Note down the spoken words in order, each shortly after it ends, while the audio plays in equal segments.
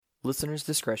Listener's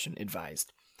discretion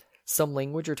advised. Some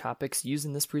language or topics used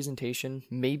in this presentation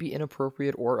may be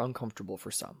inappropriate or uncomfortable for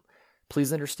some.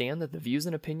 Please understand that the views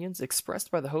and opinions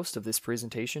expressed by the host of this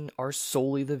presentation are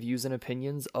solely the views and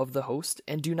opinions of the host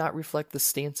and do not reflect the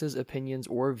stances, opinions,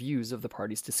 or views of the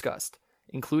parties discussed,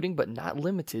 including but not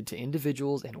limited to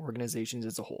individuals and organizations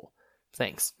as a whole.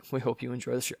 Thanks. We hope you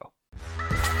enjoy the show.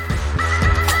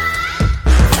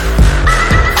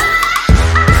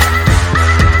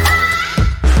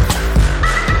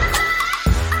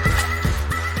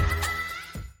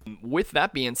 With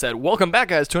that being said, welcome back,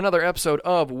 guys, to another episode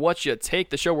of What You Take,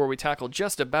 the show where we tackle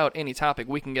just about any topic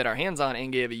we can get our hands on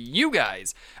and give you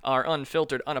guys our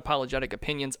unfiltered, unapologetic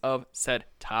opinions of said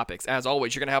topics. As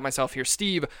always, you're going to have myself here,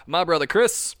 Steve, my brother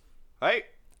Chris. Hey.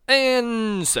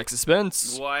 And Sexy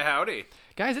Spence. Why, howdy.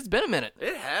 Guys, it's been a minute.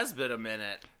 It has been a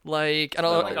minute. Like, I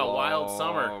don't know. Like a wild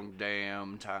summer. Long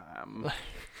damn time.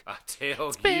 I tell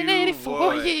It's been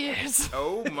 84 years.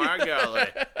 Oh, my golly.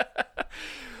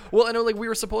 Well, I know, like, we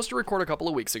were supposed to record a couple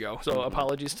of weeks ago, so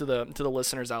apologies to the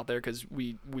listeners out there because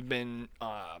we've been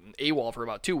AWOL for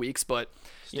about 2 weeks, but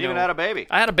Steven had a baby.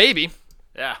 I had a baby.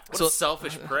 Yeah, what a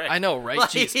selfish prick. I know, right? Like,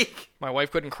 Jeez. My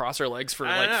wife couldn't cross her legs for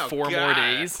I know, 4 more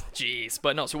days. Jeez.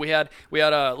 But no, so we had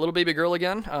a little baby girl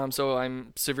again, so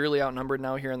I'm severely outnumbered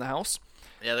now here in the house.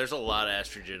 Yeah, there's a lot of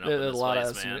estrogen up There's in this a lot place,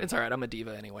 of man. It's all right. I'm a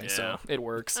diva anyway, so Yeah. it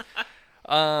works.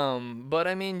 But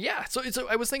I mean, yeah. So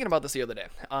I was thinking about this the other day.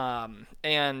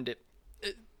 And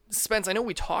Spence, I know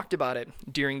we talked about it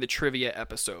during the trivia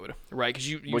episode, right? Because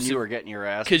you were getting your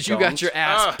ass because you got dunked. your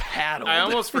ass paddled. I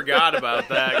almost forgot about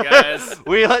that, guys.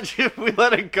 We let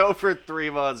it go for 3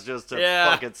 months just to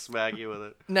fucking smack you with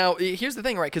it. Now, here's the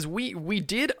thing, right? Because we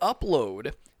did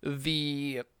upload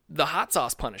the hot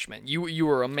sauce punishment. You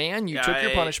were a man. You took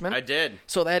your punishment. I did.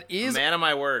 So that is A man of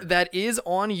my word. That is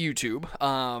on YouTube.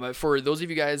 For those of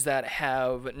you guys that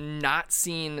have not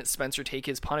seen Spencer take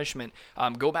his punishment,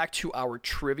 go back to our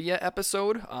trivia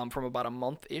episode from about a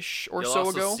month-ish or You'll so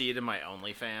also ago. see it in my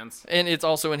OnlyFans. And it's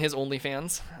also in his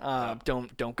OnlyFans.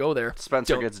 Don't go there.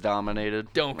 Spencer gets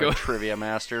dominated. Don't by go. Trivia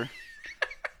master.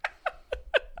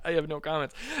 I have no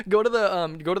comments. Go to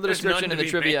the description none in the to be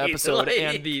trivia made, episode, like-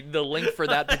 and the link for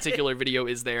that particular video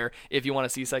is there if you want to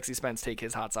see Sexy Spence take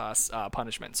his hot sauce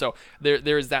punishment. So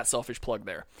there is that selfish plug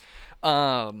there.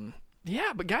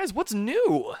 Yeah, but guys, what's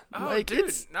new? Oh, dude,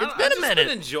 it's been I've a just minute.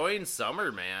 been enjoying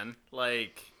summer, man.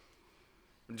 Like,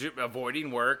 avoiding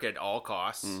work at all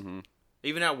costs. Mm-hmm.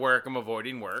 Even at work, I'm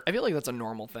avoiding work. I feel like that's a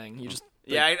normal thing. You just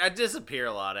Yeah, I disappear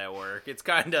a lot at work. It's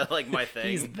kind of like my thing.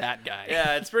 he's that guy.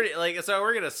 Yeah, it's pretty, like, so I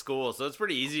work at a school, so it's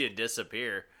pretty easy to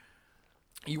disappear.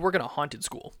 You work in a haunted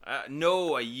school.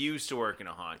 No, I used to work in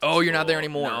a haunted Oh, you're not school. there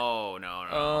anymore.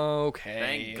 No. Okay.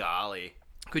 Thank golly.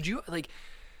 Could you, like,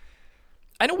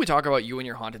 I know we talk about you and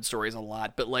your haunted stories a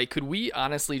lot, but, like, could we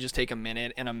honestly just take a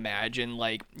minute and imagine,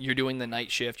 like, you're doing the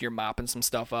night shift, you're mopping some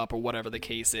stuff up or whatever the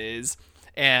case is,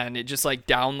 and it just, like,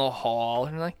 down the hall,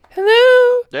 and you're like,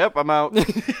 hello? Yep, I'm out.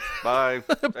 Bye.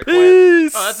 I quit.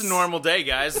 Peace. Oh, that's a normal day,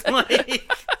 guys. Like,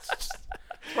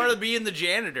 it's part of being the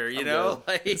janitor, you know?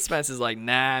 Like, Spence is like,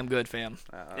 nah, I'm good, fam.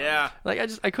 yeah. Like,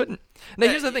 I couldn't. Now,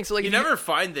 here's the thing. So, like, you if never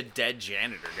find the dead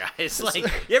janitor, guys. Like,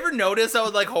 you ever notice how,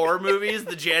 with, like, horror movies,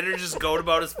 the janitor just going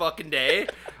about his fucking day?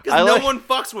 Because no one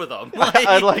fucks with him. Like,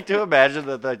 I'd like to imagine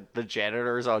that the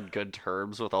janitor's on good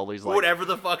terms with all these, like, whatever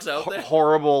the fuck's out there.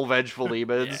 horrible vengeful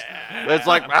demons. It's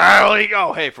like, there you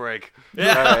go. Hey, Frank.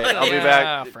 Yeah. All right, I'll be Yeah,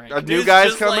 back. Frank. A new Dude's guy's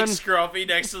just, coming. like, scruffy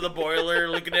next to the boiler,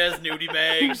 looking at his nudie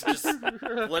bags, just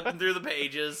flipping through the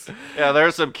pages. Yeah,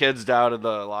 there's some kids down in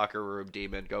the locker room.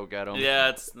 Demon, go get them. Yeah,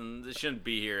 it shouldn't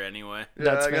be here anyway.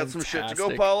 That's I got some shit to go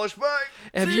fantastic. polish. Bye.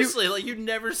 Have you, Seriously, like, you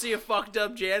never see a fucked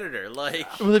up janitor.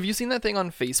 Like, well, have you seen that thing on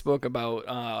Facebook about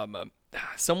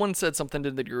someone said something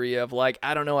to the degree of, like,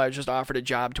 I don't know, I was just offered a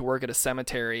job to work at a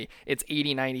cemetery. It's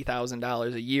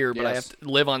 $80,000-$90,000 a year, but I have Yes. to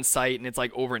live on site, and it's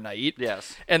like overnight.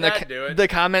 Yes. And That'd do it. the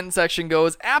comment section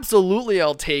goes, absolutely,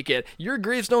 I'll take it. Your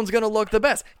gravestone's gonna look the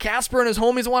best. Casper and his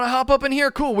homies want to hop up in here?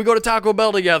 Cool, we go to Taco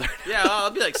Bell together. yeah,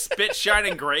 I'll be like spit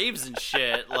shining graves and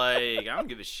shit. Like, I don't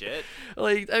give a shit.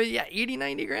 Like, I mean, yeah, 80,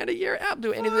 90 grand a year. I'll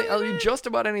do anything. I'll do just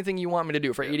about anything you want me to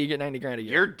do for 80, 90 grand a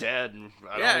year. You're dead.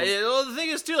 Well, the thing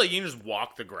is, too, like, you can just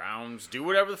walk the grounds, do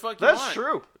whatever the fuck you want. That's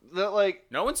true. That, like,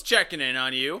 No one's checking in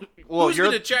on you. Well, Who's you're-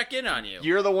 going to check in on you?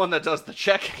 you're the one that does the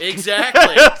checking.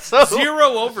 Exactly. So-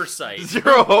 Zero oversight.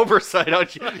 Zero oversight on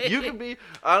you. You can be,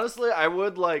 honestly, I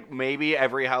would, like, maybe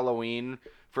every Halloween,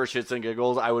 for shits and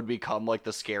giggles, I would become, like,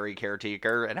 the scary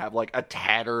caretaker and have, like, a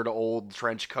tattered old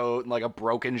trench coat and, like, a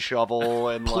broken shovel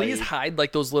and, Please like... hide,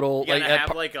 like, those little... You like, gotta at have,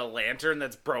 par- like, a lantern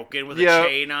that's broken with Yeah. a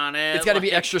chain on it. it's got to be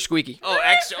like- extra squeaky. Oh,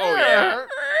 extra. Oh, yeah.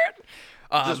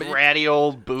 Just ratty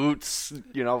old boots,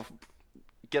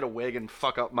 get a wig and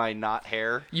fuck up my knot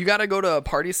hair. You gotta go to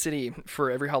Party City for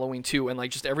every Halloween too, and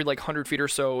like just every 100 feet or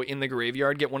so in the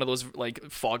graveyard, get one of those like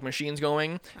fog machines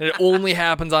going, and it only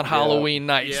happens on Halloween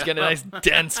night. Just get a nice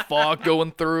dense fog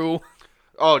going through.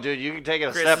 Oh, dude, you can take it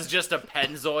a Chris step. is just a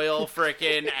Pennzoil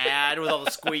freaking ad with all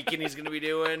the squeaking he's gonna be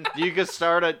doing. You could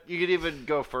even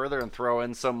go further and throw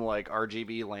in some like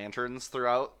RGB lanterns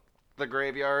throughout the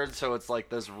graveyard, so it's like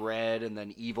this red and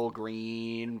then evil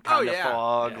green kind of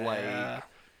fog. Yeah. Like,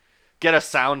 get a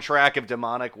soundtrack of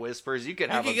demonic whispers. You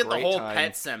could have You a could get great the whole time.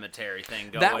 Pet Cemetery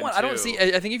thing going. That one, I don't too. see.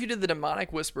 I think if you did the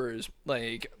demonic whispers,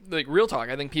 like real talk,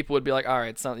 I think people would be like, all right,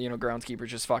 it's not,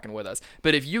 groundskeeper's just fucking with us.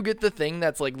 But if you get the thing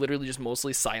that's like literally just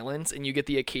mostly silence, and you get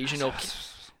the occasional,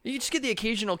 you just get the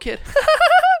occasional kid.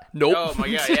 Nope. Oh my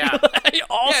god, yeah.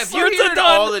 All If you sorts hear of it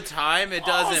done. all the time, it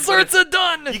doesn't. All but sorts it's- of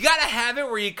done. You gotta have it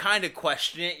where you kind of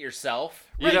question it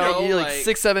yourself. You like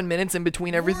 6-7 minutes in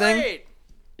between everything. Right.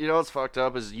 You know what's fucked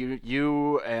up is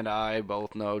you and I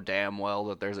both know damn well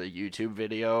that there's a YouTube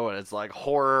video and it's like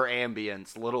horror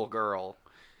ambience, little girl.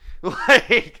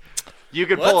 Like, you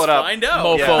could pull Let's it up. find out.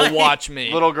 Mofo, watch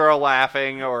me. Little girl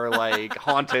laughing or like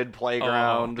haunted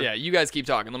playground. Yeah, you guys keep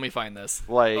talking. Let me find this.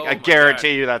 Like, Oh I my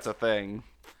guarantee you that's a thing.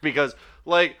 Because,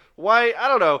 like, why? I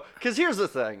don't know. Because here's the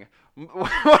thing. When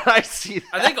I see that,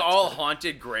 I think all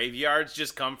haunted graveyards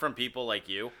just come from people like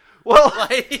you. well,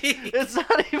 Like, it's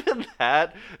not even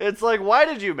that. It's like, why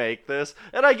did you make this?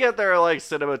 And I get there are, like,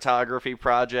 cinematography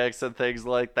projects and things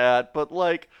like that. But,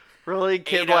 like, really?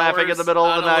 Kid 8 laughing in hours the middle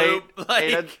of the on a night? loop,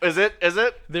 like- Is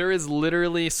it? There is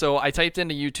literally, so I typed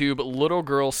into YouTube, little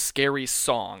girl scary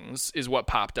songs is what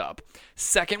popped up.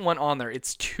 Second one on there,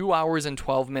 it's 2 hours and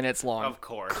 12 minutes long. Of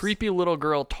course. Creepy little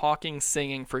girl talking,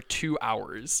 singing for 2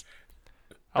 hours.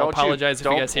 I'll Don't you- apologize if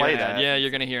you don't guys hear an play ad. that. Yeah, you're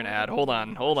going to hear an ad. Hold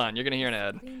on. You're going to hear an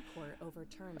ad. Supreme Court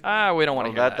overturned We don't want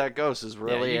to Well, hear that ghost is Yeah,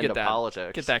 really you into get that.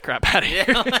 politics. Get that crap out of here.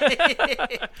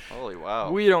 yeah, Holy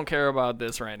wow. We don't care about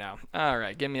this right now. All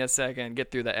right, give me a second. Get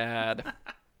through the ad.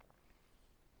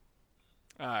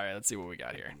 All right, let's see what we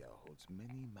got here. holds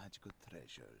many magical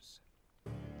treasures.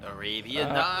 Arabian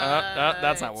Nights.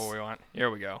 That's not what we want. Here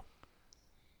we go.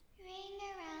 Ring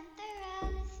around the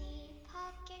rosy,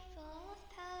 pocket full of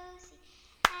posy.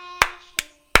 Ashes,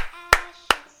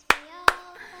 ashes, we all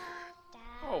fall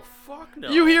down. Oh fuck no.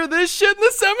 You hear this shit in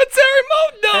the cemetery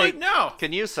mode? No. Hey, No.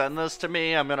 Can you send this to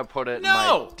me? I'm gonna put it in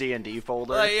No. my D&D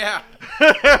folder. Yeah.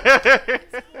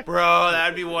 Bro,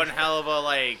 that'd be one hell of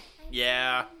a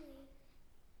yeah.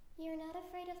 You're not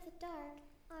afraid of the dark,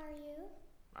 are you?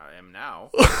 I am now.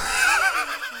 Come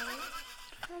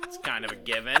It's with kind of a me.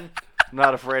 given.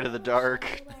 Not afraid of the dark.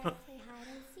 Where I play hide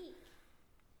and seek.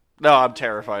 No, I'm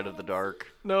terrified of the dark.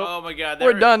 No. Oh my god.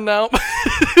 We're done now.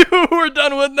 We're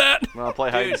done with that. I'm gonna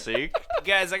play hide and seek.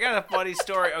 Guys, I got a funny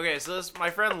story. Okay, so this my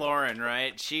friend Lauren,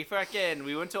 right?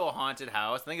 We went to a haunted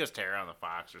house. I think it was Terror on the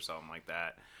Fox or something like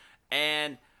that.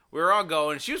 And we were all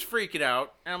going. She was freaking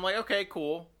out. And I'm like, okay,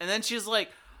 cool. And then she's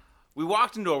like, we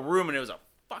walked into a room and it was a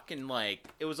fucking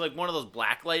it was like one of those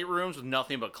black light rooms with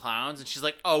nothing but clowns. And she's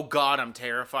like, oh god, I'm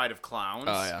terrified of clowns.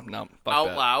 Oh yeah, no. Fuck Out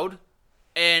that. loud.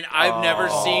 And I've never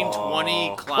seen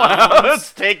 20 clowns.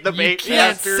 Let's take the bait.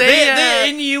 can't bastard. say They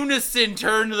in unison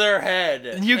turned their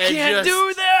head. You and can't just-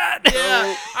 do that.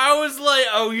 Yeah, I was like,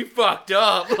 oh, you fucked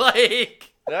up.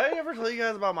 Like, Did I ever tell you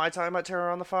guys about my time at Terror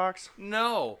on the Fox?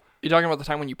 no. You're talking about the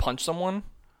time when you punched someone?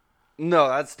 No,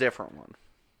 that's a different one.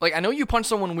 Like, I know you punched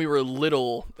someone when we were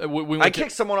little. We went I to-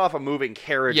 kicked someone off a moving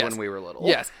carriage Yes. when we were little.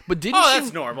 Yes, but didn't Oh, you?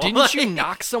 that's normal. Didn't you Like-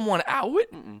 knock someone out?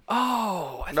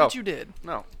 Oh, I No. thought you did.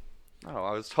 No,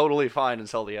 I was totally fine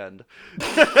until the end.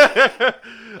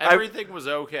 Everything was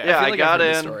okay. Yeah, I, feel I like got I've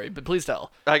heard this in. story, but please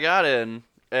tell. I got in,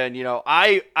 and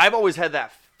I've always had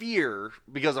that fear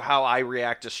because of how I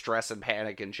react to stress and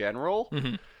panic in general.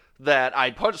 Mm-hmm. That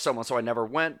I'd punch someone, so I never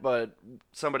went, but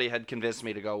somebody had convinced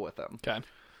me to go with them. Okay.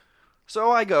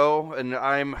 So I go, and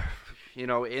I'm,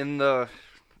 in the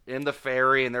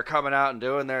ferry, and they're coming out and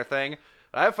doing their thing.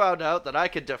 I found out that I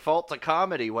could default to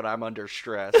comedy when I'm under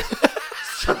stress.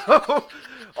 So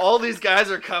all these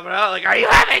guys are coming out like, "Are you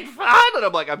having fun?" And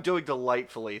I'm like, "I'm doing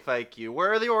delightfully, thank you.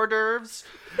 Where are the hors d'oeuvres?"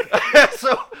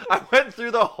 So I went through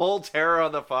the whole Terror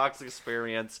on the Fox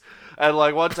experience, and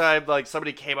one time,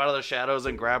 somebody came out of the shadows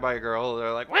and grabbed my girl.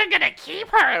 They're like, "We're gonna keep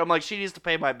her." And I'm like, "She needs to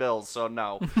pay my bills, so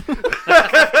no."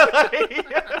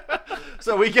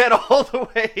 So we get all the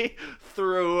way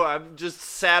through. I'm just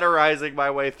satirizing my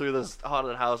way through this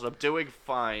haunted house. I'm doing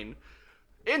fine.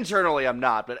 Internally, I'm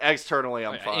not, but externally,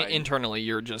 I'm fine. Internally,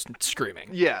 you're just screaming.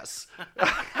 Yes.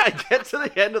 I get to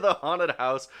the end of the haunted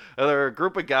house, and there are a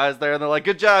group of guys there, and they're like,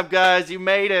 "Good job, guys. You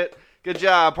made it. Good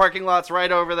job. Parking lot's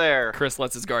right over there. Chris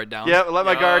lets his guard down. Yep, let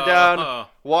my guard Oh. down.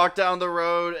 Walked down the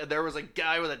road, and there was a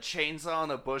guy with a chainsaw in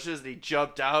the bushes, and he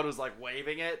jumped out, was like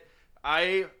waving it.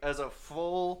 I, as a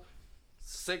full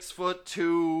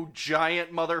 6'2"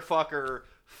 giant motherfucker,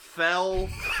 fell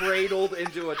cradled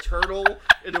into a turtle,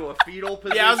 into a fetal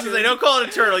position. Yeah, I was gonna say, don't call it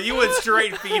a turtle. You went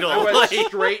straight fetal. I went Like,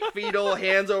 straight fetal,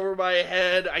 hands over my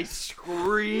head. I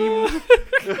screamed.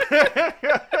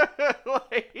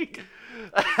 Like,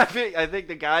 I think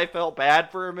the guy felt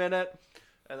bad for a minute,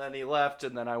 and then he left,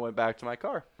 and then I went back to my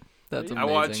car. That's I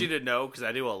amazing. want you to know, because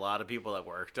I knew a lot of people that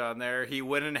worked on there. He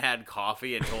went and had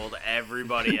coffee and told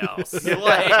everybody else.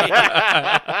 Like,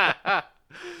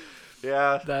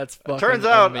 Yeah. That's fucking Turns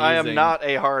out I am amazing. not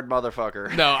a hard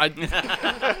motherfucker. No,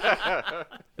 I.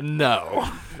 No.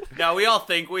 now we all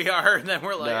think we are, and then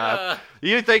we're like, Nah.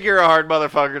 You think you're a hard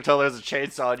motherfucker until there's a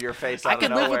chainsaw in your face out I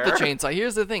could of live nowhere. with the chainsaw.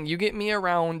 Here's the thing: you get me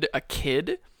around a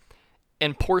kid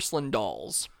and porcelain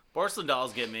dolls, porcelain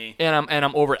dolls get me. and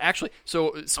I'm over it. Actually,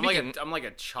 so speaking, I'm like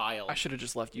a child. I should have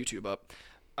just left YouTube up.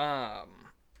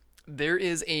 There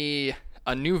is a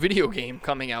new video game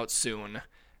coming out soon.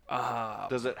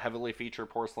 Does it heavily feature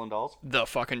porcelain dolls? The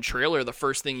fucking trailer, the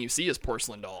first thing you see is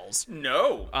porcelain dolls.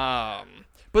 No.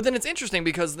 But then it's interesting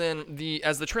because then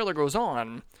as the trailer goes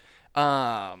on,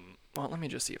 well, let me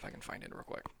just see if I can find it real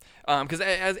quick. Because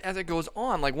as it goes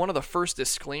on, like one of the first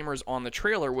disclaimers on the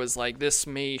trailer was like, this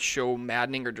may show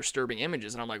maddening or disturbing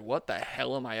images, and I'm like, what the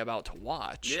hell am I about to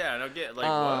watch? yeah, I don't get like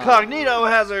what? Cognito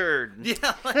hazard!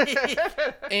 Yeah,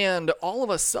 like, And all of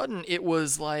a sudden, it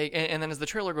was like, and then as the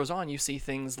trailer goes on, you see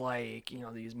things like,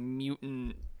 these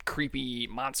mutant, creepy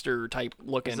monster type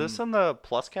looking. Is this in the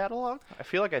Plus catalog? I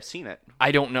feel like I've seen it.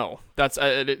 I don't know. That's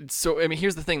so. I mean,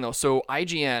 here's the thing though. So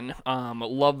IGN,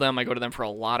 love them. I go to them for a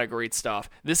lot of great stuff.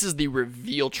 This is the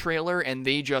reveal trailer, and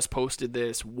they just posted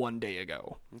this 1 day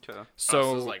ago. Okay.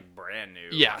 So this is like brand new.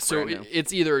 yeah, so brand new.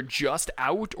 it's either just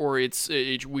out or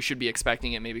we should be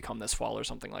expecting it maybe come this fall or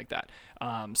something like that.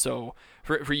 So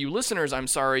for you listeners, I'm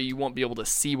sorry you won't be able to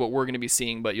see what we're going to be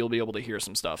seeing, but you'll be able to hear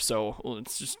some stuff. So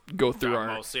let's just go through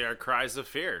mostly our cries of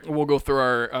fear. We'll go through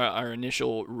our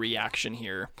initial reaction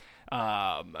here.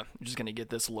 I'm just going to get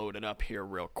this loaded up here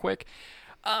real quick.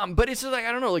 But it's just like,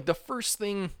 I don't know, like the first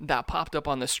thing that popped up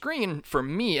on the screen for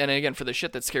me, and again, for the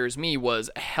shit that scares me, was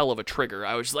a hell of a trigger.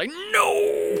 I was just like,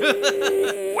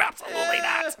 no, absolutely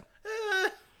not.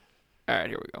 All right,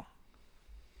 here we go.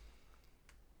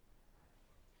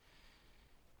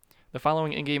 The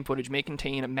following in-game footage may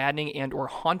contain maddening and or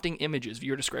haunting images.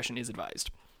 Viewer discretion is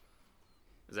advised.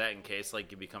 Is that in case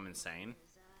like you become insane?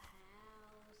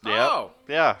 Yep. Oh.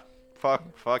 Yeah.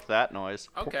 Fuck that noise.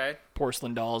 Okay.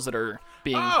 Porcelain dolls that are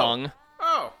being hung.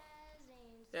 Oh.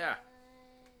 Yeah.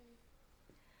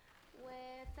 Where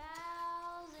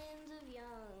thousands of young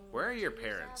Where are your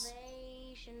parents?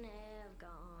 salvation have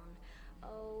gone.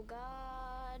 Oh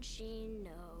God, she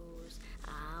knows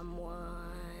I'm one.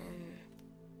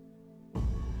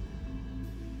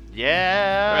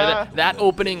 Yeah. Right, that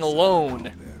opening alone.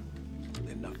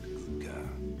 They're not good, girl.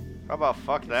 How about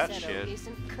fuck that Shadow shit?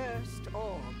 isn't cursed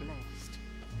or blessed.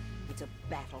 It's a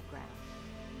battleground.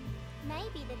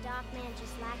 Maybe the dark man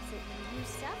just likes it when you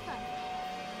suffer.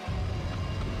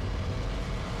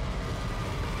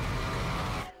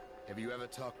 Have you ever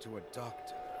talked to a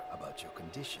doctor about your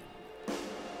condition?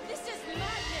 This is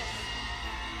madness!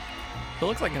 It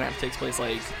looks like it takes place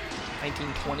like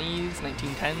 1920s,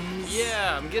 1910s.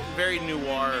 Yeah, I'm getting very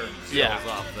noir feels Yeah.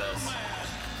 off this.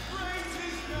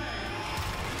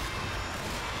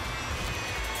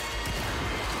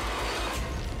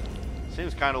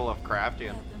 Seems kind of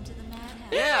Lovecraftian.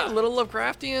 Yeah, a little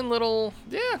Lovecraftian, little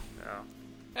Yeah,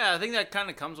 I think that kind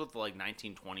of comes with the like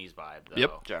 1920s vibe, though.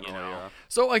 Yep. Generally, you know? yeah.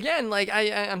 So again, like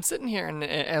I'm sitting here, and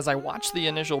as I watch the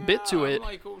initial bit to it, I'm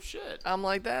like, oh shit. I'm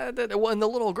like that. Well, and the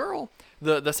little girl,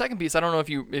 the second piece, I don't know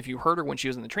if you heard her when she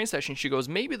was in the train station. She goes,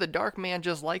 maybe the dark man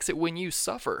just likes it when you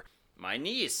suffer. My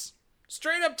niece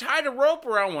straight up tied a rope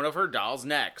around one of her doll's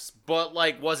necks, but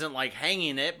like wasn't like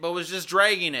hanging it, but was just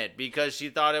dragging it because she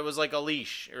thought it was like a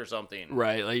leash or something.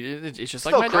 Right, like it's just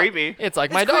Still like my creepy. It's like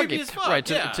It's my dog. creepy as fuck, Right,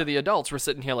 yeah. to the adults, we're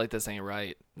sitting here like this ain't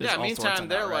right. There's Yeah, all sorts meantime of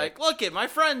they're that, right? like, look at my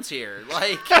friend's here.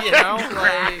 Like, you know,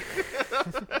 like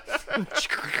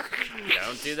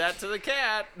don't do that to the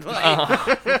cat.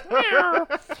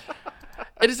 Like,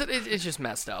 It's just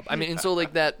messed up. I mean, and so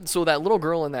like that little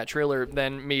girl in that trailer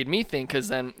then made me think,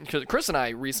 because Chris and I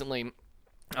recently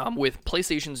with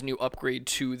PlayStation's new upgrade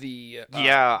to the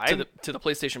to the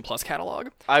PlayStation Plus catalog.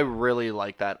 I really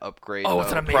like that upgrade. Oh,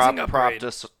 it's an amazing upgrade.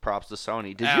 Props to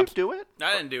Sony. Did you do it?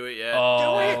 I didn't do it yet.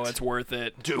 Oh, it's worth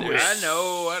it. Do it. I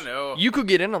know. You could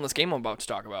get in on this game I'm about to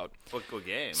talk about. What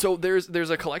game? So there's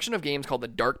a collection of games called the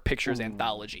Dark Pictures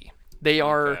Anthology. They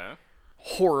are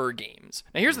horror games.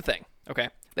 Now here's the thing, okay?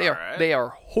 They are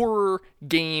horror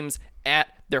games at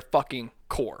their fucking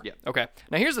core. Yeah. Okay.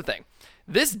 Now here's the thing.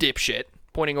 This dipshit,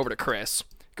 pointing over to Chris,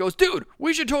 goes, dude,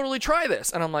 we should totally try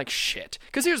this. And I'm like, shit.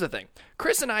 Because here's the thing.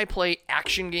 Chris and I play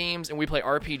action games and we play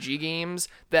RPG games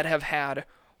that have had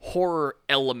horror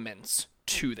elements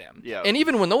to them. Yeah. And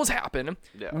even when those happen,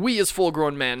 we as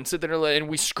full-grown men sit there and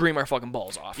we scream our fucking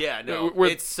balls off. Yeah, no,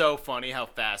 it's so funny how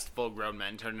fast full-grown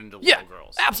men turn into little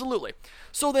girls. Absolutely.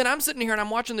 So then I'm sitting here and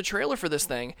I'm watching the trailer for this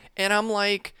thing, and I'm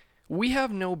like, we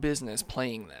have no business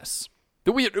playing this.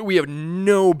 We have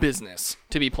no business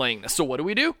to be playing this. So what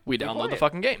do? We download the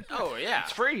fucking game. Oh, yeah.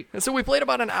 It's free. And so we played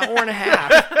about an hour and a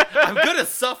half. I'm going to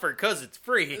suffer because it's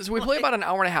free. So we play about an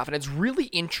hour and a half, and it's really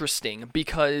interesting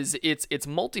because it's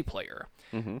multiplayer.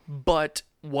 Mm-hmm. But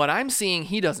what I'm seeing,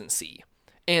 he doesn't see.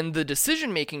 And the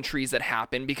decision-making trees that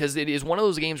happen, because it is one of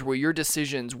those games where your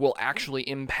decisions will actually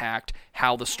impact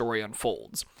how the story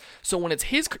unfolds. So when it's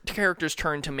his character's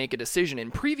turn to make a decision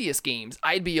in previous games,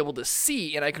 I'd be able to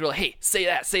see, and I could go, hey, say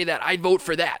that, I'd vote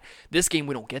for that. This game,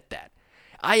 we don't get that.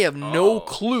 I have no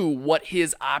clue what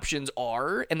his options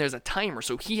are, and there's a timer,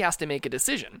 so he has to make a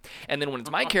decision. And then when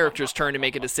it's my character's turn to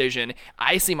make a decision,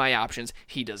 I see my options,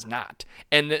 he does not.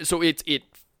 And so it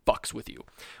fucks with you.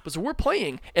 But so we're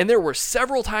playing, and there were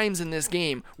several times in this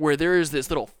game where there is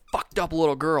this little fucked up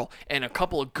little girl and a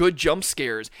couple of good jump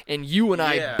scares, and you and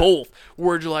I both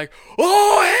were just like,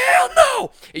 oh, hell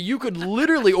no! And you could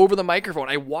literally, over the microphone,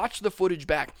 I watched the footage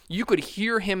back, you could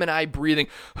hear him and I breathing.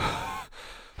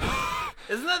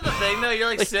 Isn't that the thing, though? You're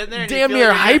like sitting there and damn you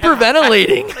near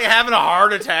hyperventilating. Like having a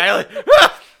heart attack.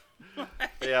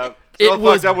 Yeah. It So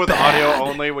was fucked up with bad. audio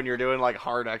only when you're doing like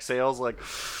hard exhales, like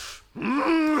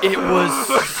It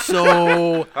was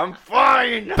so I'm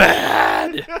fine.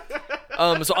 bad.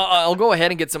 So I'll go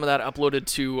ahead and get some of that uploaded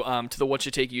to the What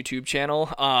You Take YouTube channel.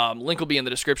 Link will be in the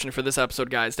description for this episode,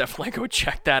 guys. Definitely go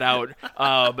check that out.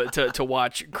 To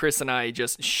watch Chris and I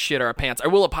just shit our pants. I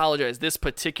will apologize. This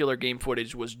particular game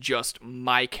footage was just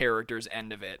my character's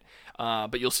end of it.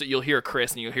 But you'll hear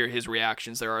Chris and you'll hear his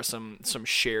reactions. There are some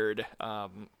shared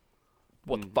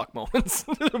what the fuck moments.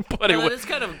 But No, it's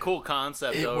kind of a cool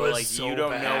concept, though. Where, was like so you don't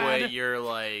know bad. what you're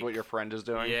like. What your friend is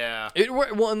doing. Yeah.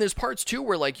 Well, and there's parts too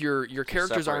where like your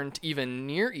characters Separate. aren't even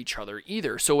near each other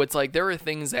either. So it's like there are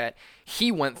things that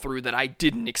he went through that I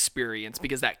didn't experience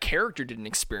because that character didn't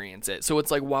experience it. So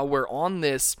it's like while we're on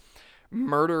this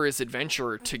murderous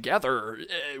adventure together,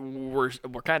 we're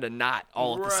kind of not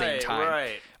all at the same time.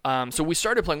 Right. So we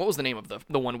started playing. What was the name of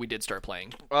the one we did start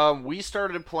playing? We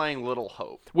started playing Little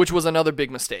Hope. Which was another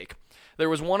big mistake. There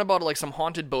was one about like some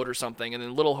haunted boat or something, and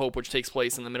then Little Hope, which takes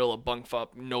place in the middle of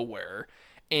Bunkfuck nowhere,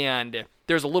 and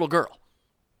there's a little girl.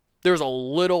 There's a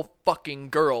little fucking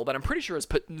girl that I'm pretty sure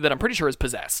is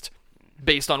possessed,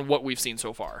 based on what we've seen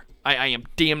so far. I am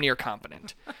damn near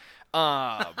confident.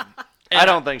 I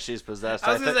don't think she's possessed.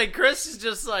 I was gonna say, Chris is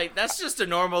just like, that's just a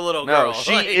normal little no, girl.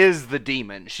 she Like, is the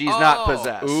demon. She's not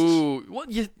possessed. Ooh, well,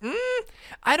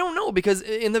 I don't know, because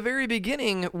in the very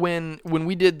beginning, when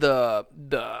we did the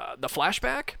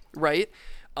flashback, right?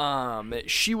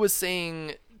 She was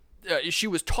saying. She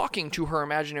was talking to her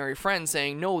imaginary friend,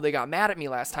 saying, "No, they got mad at me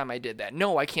last time I did that.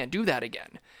 No, I can't do that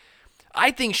again."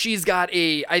 I think she's got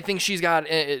an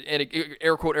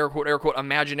air quote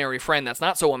imaginary friend that's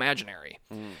not so imaginary.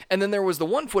 And then there was the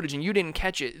one footage, and you didn't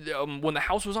catch it, when the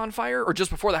house was on fire, or just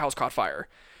before the house caught fire,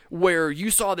 where you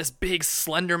saw this big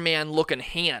Slender Man looking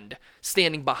hand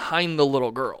standing behind the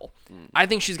little girl. I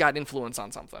think she's got influence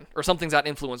on something, or something's got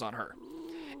influence on her.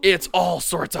 It's all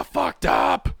sorts of fucked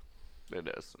up. It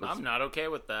is. I'm not okay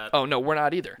with that. Oh no, we're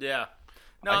not either. Yeah.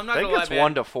 No, I I'm not think gonna lie, it's man.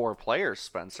 1 to 4 players,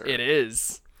 Spencer. It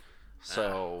is. It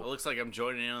So looks like I'm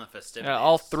joining in on the festivities.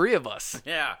 All three of us.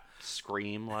 Yeah.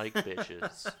 scream like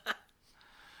bitches.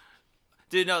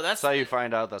 Dude, no, That's how you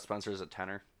find out that Spencer's a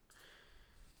tenor.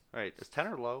 Right, is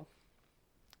tenor low?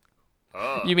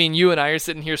 You mean you and I are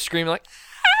sitting here screaming like,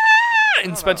 ah!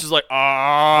 And Spencer's like,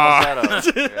 ah.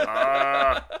 Falsetto.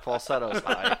 Yeah. Falsetto's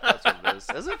high. That's what it is.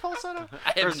 Is it falsetto?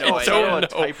 I have Or is no falsetto idea. a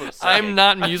type of I'm singing?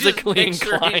 not just musically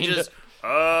picturing inclined. just,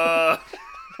 I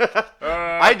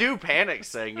do panic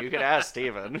sing. You can ask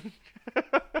Steven.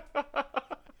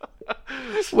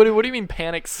 What do you mean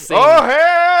panic sing? Oh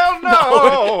hell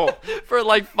no! For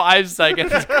like 5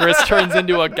 seconds, Chris turns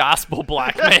into a gospel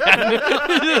black man.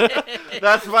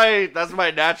 That's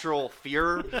my natural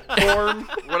fear form.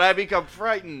 When I become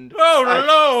frightened.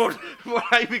 Oh Lord! When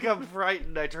I become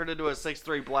frightened, I turn into a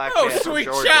 6'3" black Oh man from sweet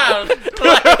Georgia. child! It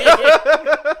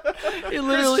Chris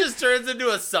literally just turns into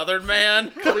a Southern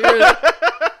man.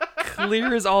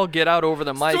 clears all get out over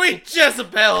the mic. Sweet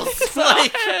Jezebels!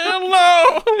 Like,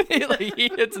 Hello. He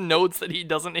hits notes that he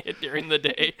doesn't hit during the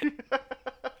day.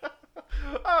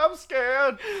 I'm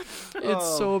scared.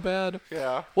 It's so bad.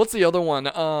 Yeah. What's the other one?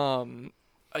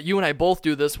 You and I both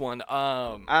do this one.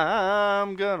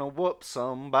 I'm gonna whoop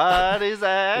somebody's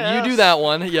ass. You do that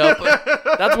one. Yep.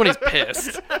 That's when he's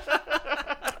pissed.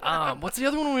 What's the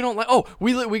other one we don't like? Oh,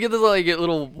 we get the like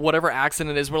little whatever accent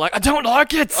it is. We're like, I don't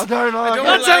like it. I don't like it.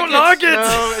 I don't like it.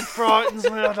 No, it frightens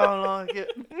me. I don't like it.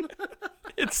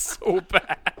 It's so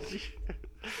bad.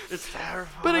 It's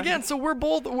terrifying. But again, so we're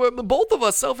both of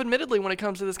us, self-admittedly, when it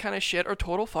comes to this kind of shit, are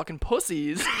total fucking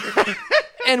pussies,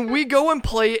 and we go and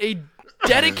play a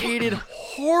dedicated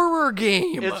horror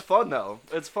game. It's fun though.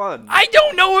 It's fun. I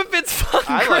don't know if it's fun,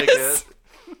 I like Chris.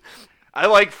 it. I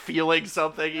like feeling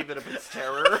something even if it's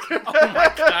terror.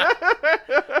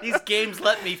 these games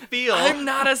let me feel. I'm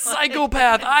not a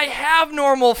psychopath. I have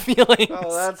normal feelings.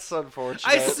 Oh, that's unfortunate.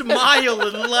 I smile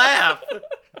and laugh.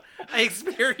 I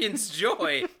experience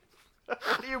joy.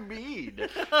 What do you mean?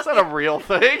 It's not a real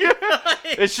thing.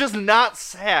 It's just not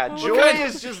sad. Joy kind-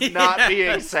 is just not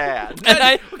being sad.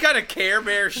 And What kind of Care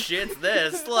Bear shit's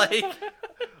this? Like,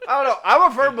 I don't know.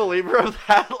 I'm a firm believer of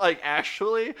that, like,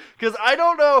 actually. Because I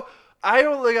don't know. I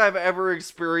don't think I've ever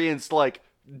experienced, like,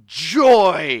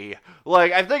 joy.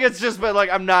 Like, I think it's just been, like,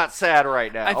 I'm not sad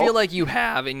right now. I feel like you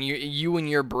have, and you and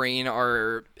your brain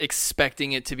are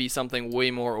expecting it to be something way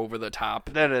more over the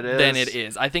top Than it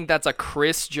is. I think that's a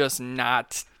Chris just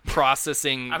not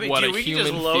processing I mean, what dude, a we can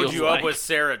human just load feels you like. up with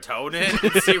serotonin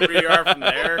and see where you are from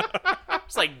there.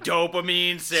 It's like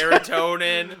dopamine,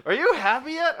 serotonin. Are you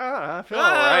happy yet? I feel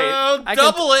alright. Oh, I can-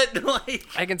 double it. Like,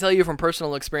 I can tell you from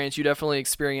personal experience, you definitely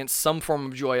experienced some form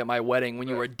of joy at my wedding when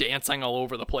you were dancing all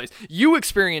over the place. You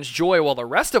experienced joy while the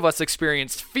rest of us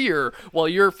experienced fear while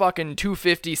your fucking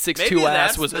 250 6'2" Maybe ass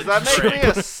that's was the Does that make me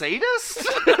a sadist?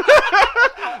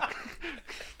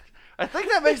 I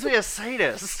think that makes me a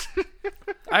sadist.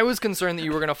 I was concerned that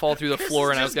you were going to fall through the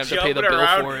floor and I was going to have to pay the jumping bill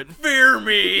around, for it. Fear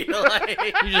me. Like,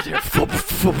 You just hear thump,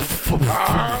 thump, thump, thump.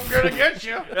 I'm gonna get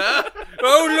you.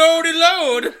 oh, lordy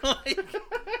load. Like,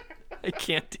 I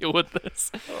can't deal with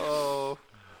this. Oh.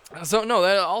 So no,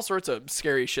 that all sorts of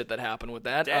scary shit that happened with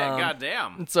that.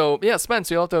 goddamn. So yeah, Spence,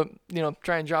 you'll have to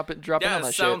try and drop in on Yeah, that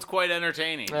it sounds shit. quite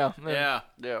entertaining. Yeah. Yeah.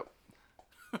 Yeah.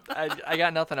 I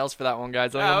got nothing else for that one,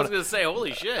 guys. I was gonna say,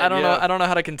 holy shit. I don't know. yeah. I don't know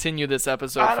how to continue this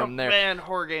episode from there. Man,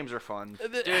 horror games are fun.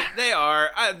 Dude, they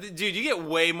are. Dude, you get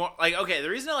way more. Like, okay, the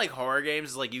reason I like horror games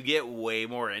is like you get way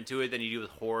more into it than you do with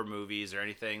horror movies or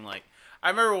anything. Like, I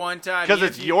remember one time Because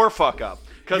it's your fuck up.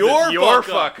 Because your it's your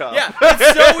fuck fuck up. Yeah,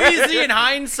 it's so easy in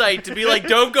hindsight to be like,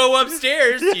 "Don't go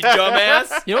upstairs, you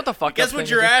dumbass." You know what the fuck? Guess up what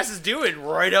thing your is? ass is doing?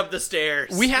 Right up the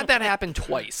stairs. We had that happen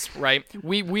twice, right?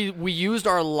 We used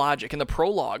our logic in the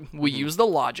prologue. We used the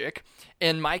logic,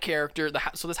 and my character.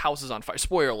 So this house is on fire.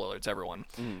 Spoiler alerts, everyone.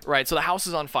 Right? So the house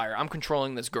is on fire. I'm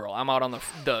controlling this girl. I'm out on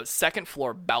the second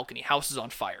floor balcony. House is on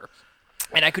fire.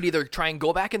 And I could either try and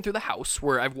go back in through the house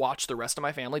where I've watched the rest of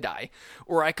my family die,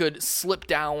 or I could slip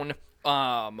down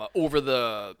over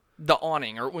the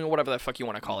awning or whatever the fuck you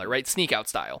want to call it, right? Sneak out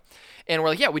style. And we're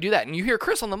like, yeah, we do that. And you hear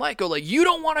Chris on the mic go like, you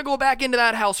don't want to go back into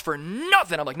that house for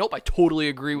nothing. I'm like, nope, I totally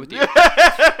agree with you.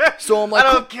 So I'm like,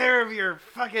 I don't care if your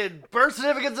fucking birth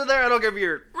certificate's in there. I don't care if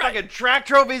your fucking track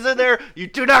trophies in there. You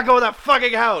do not go in that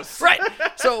fucking house. right.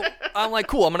 So I'm like,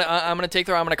 cool. I'm gonna take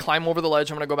her. I'm gonna climb over the ledge.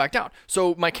 I'm gonna go back down.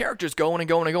 So my character's going and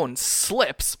going and going,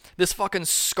 slips. This fucking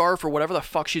scarf or whatever the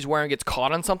fuck she's wearing gets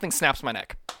caught on something, snaps my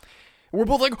neck. We're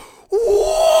both like,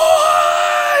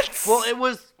 what?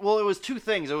 Well, it was two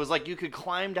things. It was like you could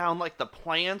climb down like the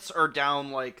plants or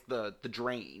down like the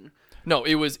drain. No,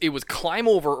 it was climb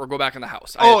over or go back in the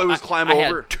house. Oh, it was climb I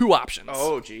over. had two options.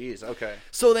 Oh, jeez. Okay.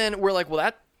 So then we're like, well,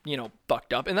 that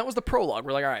fucked up, and that was the prologue.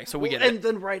 We're like, all right, so we get it. And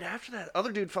then right after that,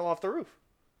 other dude fell off the roof.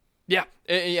 Yeah,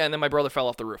 and then my brother fell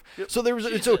off the roof. So there was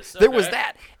Jesus, there was okay.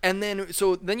 that, and then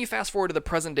you fast forward to the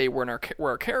present day where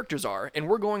our characters are, and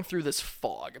we're going through this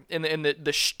fog, and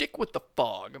the shtick with the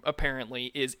fog apparently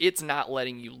is it's not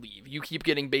letting you leave. You keep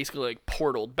getting basically like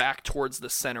portaled back towards the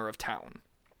center of town.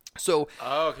 So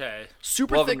Okay.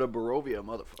 super Welcome thick. to Barovia,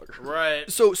 motherfucker.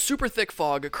 Right. So super thick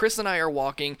fog. Chris and I are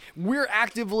walking. We're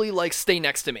actively like, stay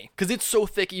next to me, because it's so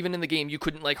thick. Even in the game, you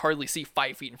couldn't like hardly see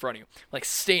 5 feet in front of you. Like,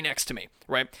 stay next to me,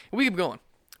 right? And we keep going.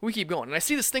 We keep going, and I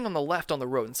see this thing on the left on the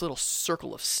road. It's a little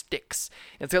circle of sticks,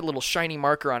 and it's got a little shiny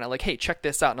marker on it. Like, hey, check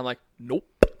this out. And I'm like, nope,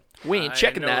 we ain't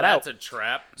checking I know that that's out. a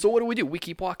trap. So what do? We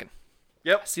keep walking.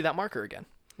 Yep. See that marker again?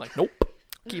 I'm like, nope.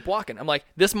 Keep walking. I'm like,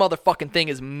 this motherfucking thing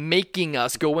is making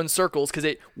us go in circles because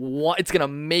it's going to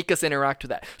make us interact with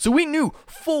that. So we knew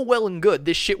full well and good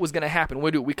this shit was going to happen.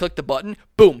 What do? We click the button.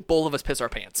 Boom. Both of us piss our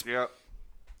pants. Yep.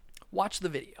 Watch the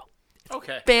video.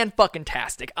 Okay.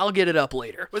 Fan-fucking-tastic. I'll get it up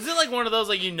later. Was it like one of those,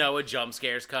 like, a jump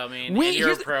scare's coming, and you're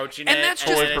here's- approaching and it, that's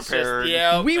and just- then it's prepared.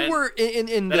 Just, We and were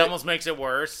in that the... almost makes it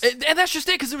worse. And that's just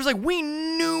it, because it was like, we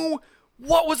knew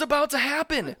what was about to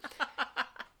happen.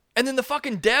 And then the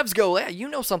fucking devs go, yeah, you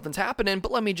know something's happening,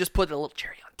 but let me just put a little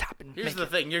cherry on top and Here's make the it.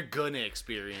 thing: you're gonna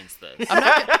experience this.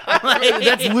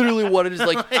 That's literally what it is.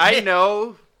 Like, I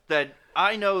know that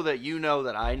you know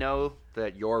that I know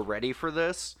that you're ready for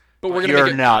this. but we're gonna You're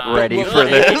make it, not ready but- for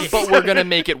this. But we're gonna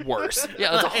make it worse.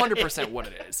 Yeah, that's 100% what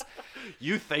it is.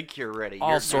 You think you're ready.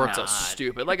 All You're sorts not. of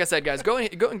stupid. Like I said, guys, go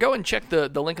and check the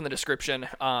link in the description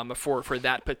for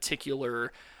that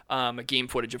particular game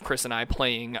footage of Chris and I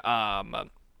playing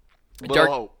Little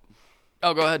Hope.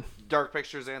 Oh, go ahead. Dark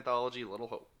Pictures Anthology, Little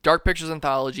Hope. Dark Pictures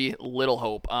Anthology, Little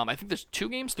Hope. I think there's 3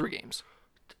 games.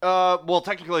 Well,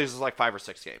 technically, this is like 5 or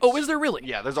 6 games. Oh, is there really?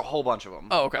 Yeah, there's a whole bunch of them.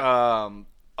 Oh, okay.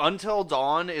 Until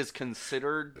Dawn is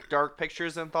considered Dark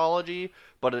Pictures Anthology,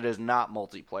 but it is not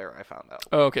multiplayer, I found out.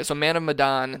 Oh, okay, so Man of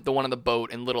Medan, the one on the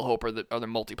boat, and Little Hope are the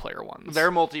multiplayer ones.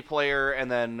 They're multiplayer,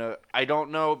 and then I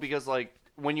don't know, because like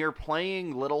when you're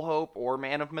playing Little Hope or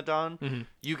Man of Medan,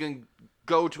 you can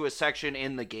go to a section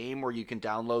in the game where you can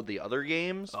download the other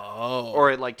games. Oh.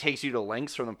 Or it like takes you to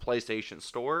links from the PlayStation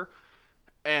Store.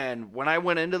 And when I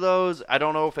went into those, I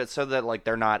don't know if it said that like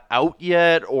they're not out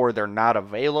yet or they're not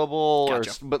available,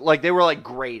 Gotcha. but like they were like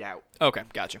grayed out. Okay,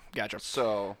 gotcha.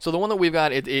 So So the one that we've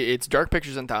got, it's Dark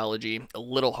Pictures Anthology,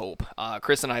 Little Hope.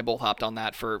 Chris and I both hopped on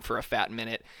that for a fat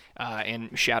minute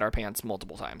and shat our pants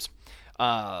multiple times.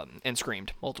 And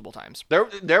screamed multiple times.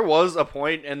 there was a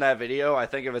point in that video, I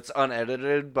think if it's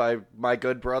unedited by my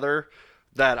good brother,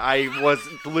 that I was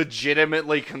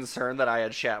legitimately concerned that I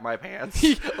had shat my pants.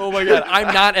 Oh my god,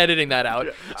 I'm not editing that out.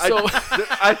 So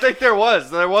I think there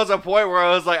was a point where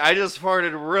I was like, I just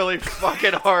farted really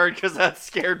fucking hard because that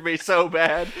scared me so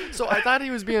bad. so I thought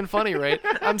he was being funny, right?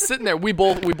 I'm sitting there. We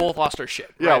both lost our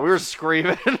shit. Yeah, right? we were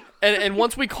screaming. And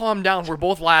once we calm down, we're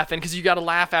both laughing because you got to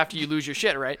laugh after you lose your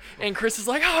shit, right? And Chris is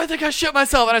like, "Oh, I think I shit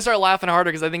myself," and I start laughing harder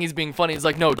because I think he's being funny. He's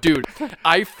like, "No, dude,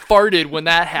 I farted when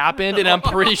that happened, and I'm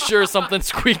pretty sure something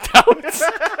squeaked out."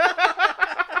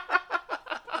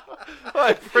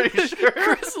 I'm pretty sure.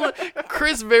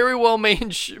 Chris very well may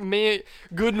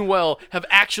good and well have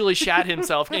actually shat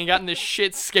himself and gotten the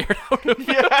shit scared out of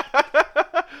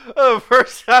him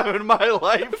First time in my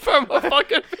life, from a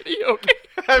fucking video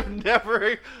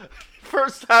game.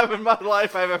 First time in my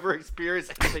life I've ever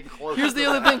experienced anything close. Here's to the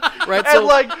other that. thing, right? And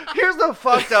like, here's the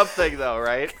fucked up thing though,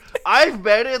 right? I've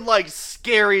been in like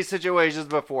scary situations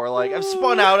before. Like I've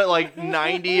spun out at like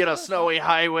 90 in a snowy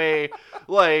highway.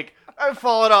 Like I've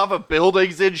fallen off of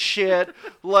buildings and shit.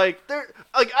 Like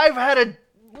I've had a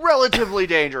relatively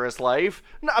dangerous life.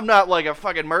 I'm not like a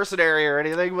fucking mercenary or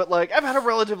anything, but like I've had a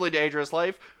relatively dangerous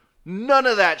life. None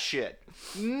of that shit.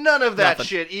 None of that Nothing.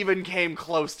 shit even came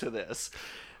close to this.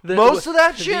 Most of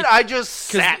that shit I just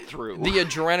sat through. The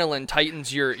adrenaline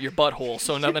tightens your butthole,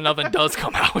 so nothing does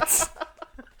come out.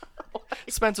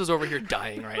 Spencer's over here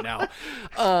dying right now.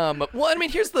 Well, I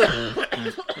mean, here's the.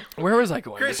 Where was I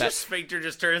going with Chris's that? sphincter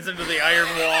just turns into the iron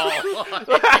wall.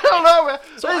 I don't know, man.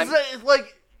 So It's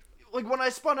like when I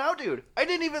spun out, dude, I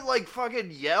didn't even like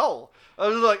fucking yell. I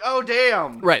was like, oh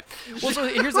damn. Right. Well, so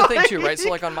here's the thing too, right? So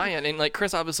like on my end, and like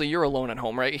Chris, obviously you're alone at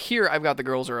home, right? Here I've got the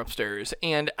girls are upstairs,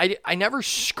 and I never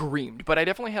screamed, but I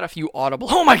definitely had a few audible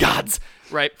 "oh my gods,"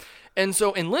 right? And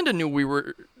so, and Linda knew we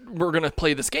were gonna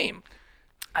play this game.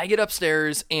 I get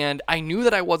upstairs, and I knew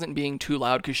that I wasn't being too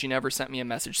loud because she never sent me a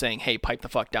message saying, "Hey, pipe the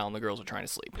fuck down. The girls are trying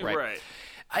to sleep." Right.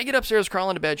 I get upstairs, crawl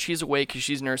into bed. She's awake because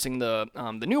she's nursing the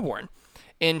newborn,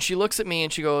 and she looks at me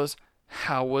and she goes,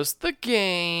 "How was the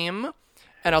game?"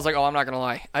 And I was like, "Oh, I'm not gonna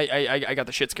lie, I got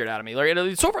the shit scared out of me." Like,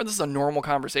 so far, this is a normal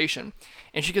conversation,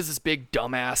 and she gives this big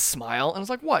dumbass smile, and I was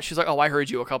like, "What?" She's like, "Oh, I heard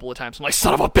you a couple of times." I'm like,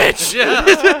 "Son of a bitch!" Yeah,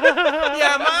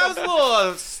 I was a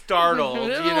little startled. A You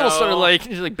little know? sort of like,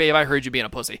 she's like, "Babe, I heard you being a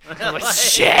pussy." I'm like,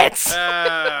 "Shit."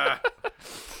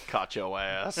 Caught your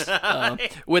ass.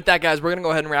 With that, guys, we're going to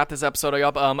go ahead and wrap this episode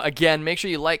up. Again, make sure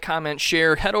you like, comment,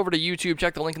 share. Head over to YouTube.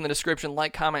 Check the link in the description.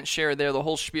 Like, comment, share there. The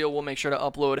whole spiel. We'll make sure to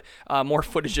upload more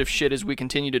footage of shit as we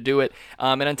continue to do it.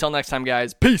 And until next time,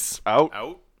 guys, peace. Out.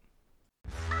 Out.